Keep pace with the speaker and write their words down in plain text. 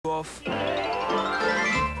Rudolph.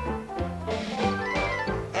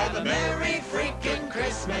 Have a merry freaking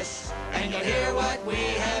Christmas, and you'll hear what we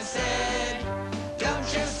have said.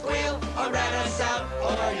 Don't you squeal or rat us out,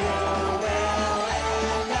 or you will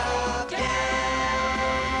end up dead.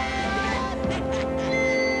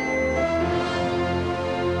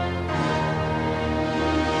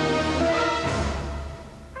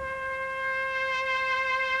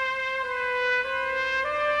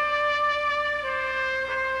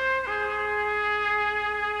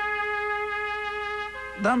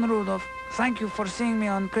 Done, Rudolph. Thank you for seeing me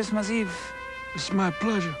on Christmas Eve. It's my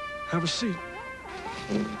pleasure. Have a seat.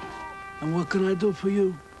 And what can I do for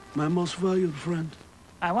you, my most valued friend?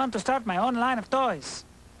 I want to start my own line of toys.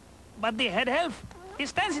 But the head elf, he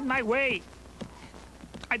stands in my way.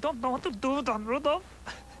 I don't know what to do, Don Rudolph.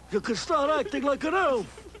 You can start acting like an elf.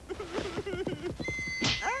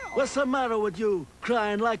 What's the matter with you,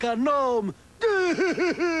 crying like a gnome?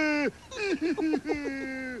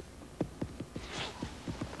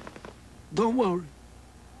 Don't worry.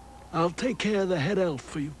 I'll take care of the head elf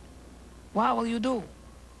for you. What will you do?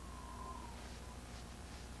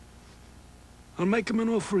 I'll make him an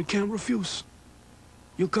offer he can't refuse.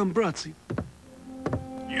 You come, Brazzi.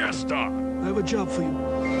 Yes, Don. I have a job for you.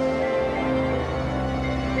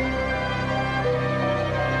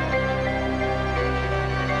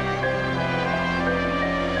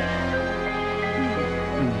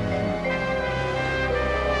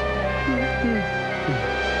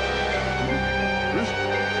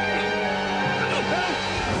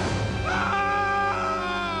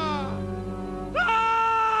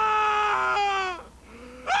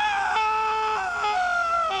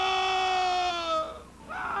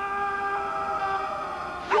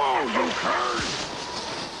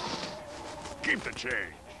 Keep the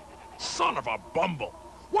change. Son of a bumble.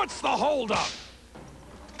 What's the holdup?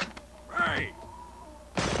 Hey!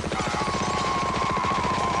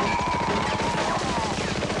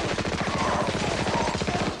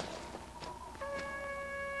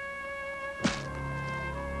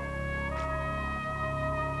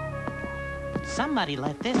 Somebody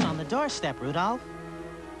left this on the doorstep, Rudolph.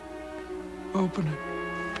 Open it.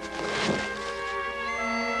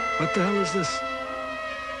 What the hell is this?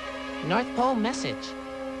 North Pole message.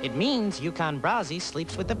 It means Yukon Brazzi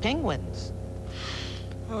sleeps with the penguins.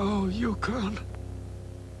 Oh, Yukon.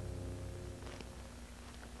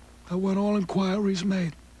 I want all inquiries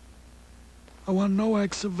made. I want no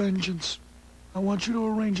acts of vengeance. I want you to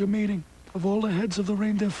arrange a meeting of all the heads of the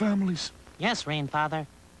reindeer families. Yes, Reinfather.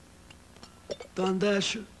 Don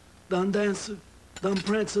Dasher, Don Dancer, Don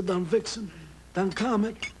Prancer, Don Vixen, Don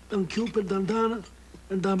Comet, Don Cupid, Don Donner,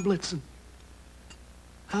 and Don Blitzen.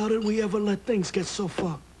 How did we ever let things get so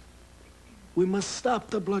far? We must stop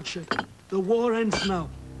the bloodshed. The war ends now.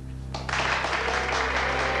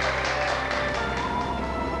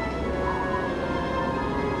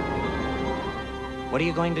 What are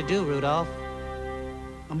you going to do, Rudolph?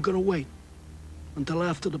 I'm gonna wait until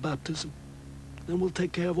after the baptism. Then we'll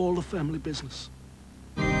take care of all the family business.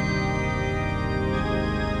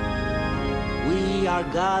 We are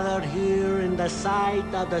gathered here in the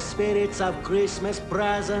sight of the spirits of Christmas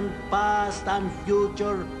present, past, and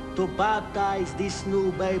future to baptize this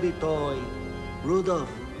new baby toy. Rudolph,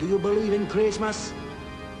 do you believe in Christmas?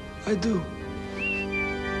 I do.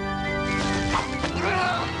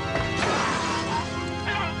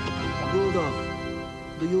 Rudolph,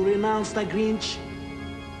 do you renounce the Grinch?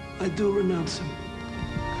 I do renounce him.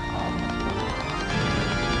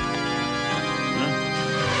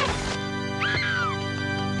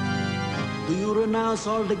 Do you renounce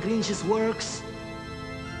all the Grinch's works?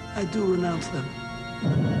 I do renounce them.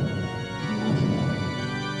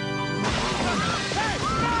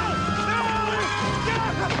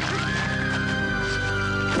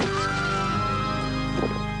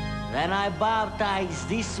 Then I baptize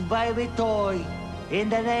this baby toy in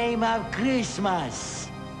the name of Christmas.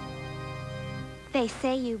 They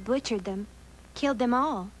say you butchered them, killed them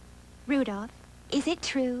all. Rudolph, is it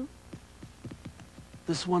true?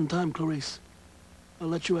 This one time, Clarice, I'll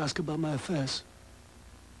let you ask about my affairs.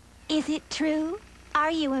 Is it true?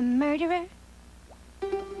 Are you a murderer?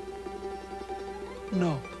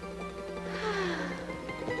 No.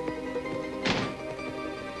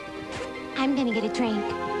 I'm gonna get a drink.